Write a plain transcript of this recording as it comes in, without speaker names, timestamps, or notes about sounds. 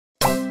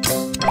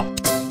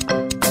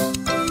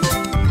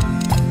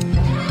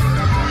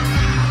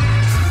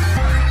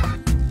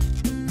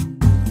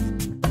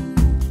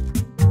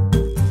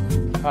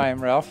Hi, I'm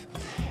Ralph,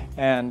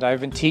 and I've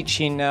been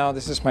teaching now.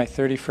 This is my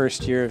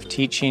 31st year of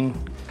teaching.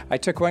 I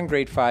took one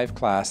grade 5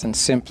 class and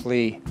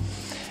simply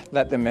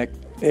let them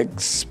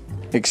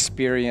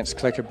experience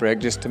Click-a-Brick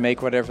just to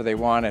make whatever they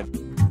wanted.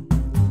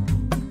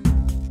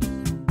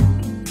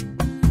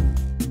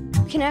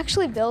 We can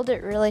actually build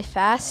it really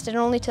fast. It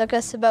only took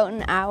us about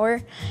an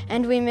hour,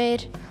 and we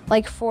made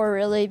like 4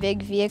 really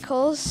big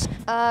vehicles.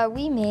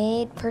 We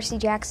made Percy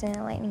Jackson and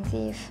a Lightning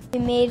Thief. We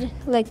made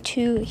like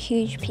 2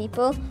 huge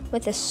people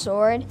with a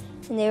sword,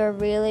 and they were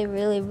really,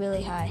 really,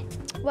 really high.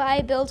 What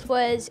I built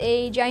was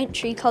a giant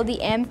tree called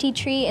the Amity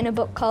Tree in a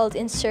book called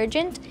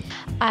Insurgent.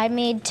 I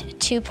made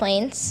 2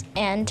 planes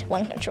and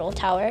 1 control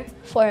tower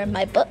for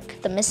my book,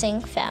 The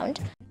Missing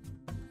Found.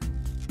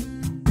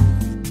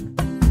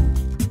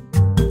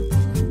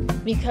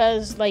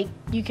 Because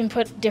you can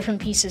put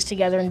different pieces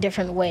together in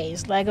different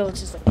ways. Lego is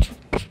just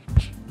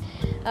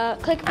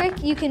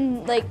Click-a-Brick, you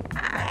can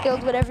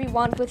build whatever you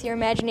want with your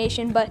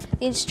imagination, but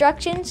the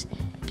instructions,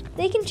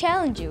 they can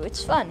challenge you.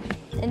 It's fun,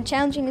 and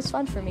challenging is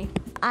fun for me.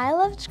 I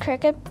loved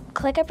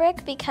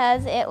Click-a-Brick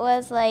because it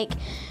was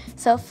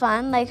so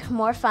fun,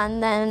 more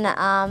fun than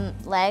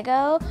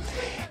Lego.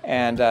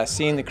 And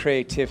seeing the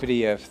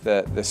creativity of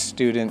the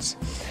students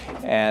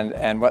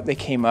and what they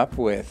came up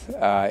with,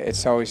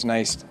 it's always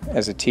nice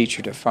as a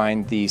teacher to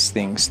find these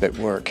things that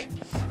work.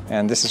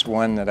 And this is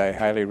one that I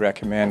highly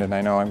recommend, and I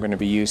know I'm going to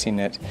be using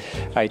it.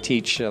 I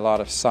teach a lot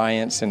of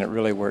science, and it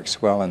really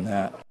works well in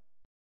that.